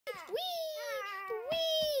Wee!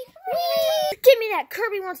 Give me that.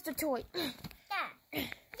 Kirby wants the toy.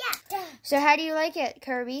 So how do you like it,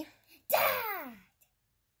 Kirby?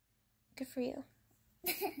 Good for you.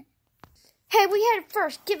 Hey, we had it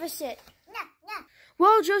first. Give us it.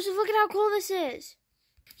 Whoa, Joseph, look at how cool this is.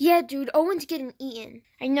 Yeah, dude, Owen's getting eaten.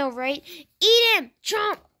 I know, right? Eat him!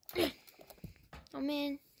 Chomp! Oh,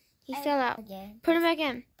 man. He fell out. Put him back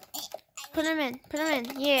in. Put him in. Put him in.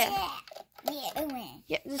 Yeah.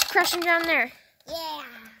 Yeah, just crush him down there. Yeah.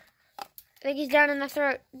 I think he's down in the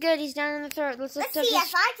throat. Good, he's down in the throat. Let's see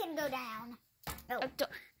if I can go down. Oh.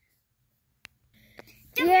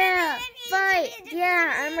 Yeah, fight.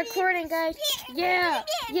 Yeah, I'm recording, guys. Yeah,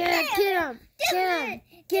 get him. Get him.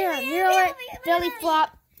 Get him. You know what? Belly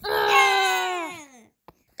flop. Get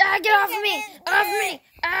off of me. Off of me.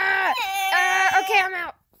 Okay, I'm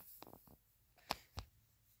out.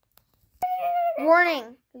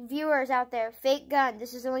 Warning, viewers out there. Fake gun.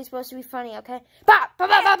 This is only supposed to be funny, okay? Bop, bop,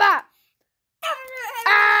 bop, bop, bop.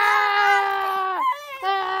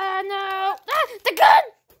 No. The gun.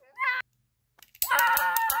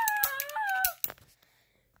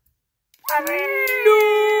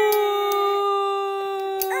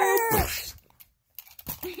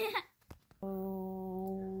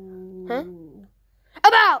 Huh?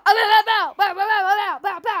 About.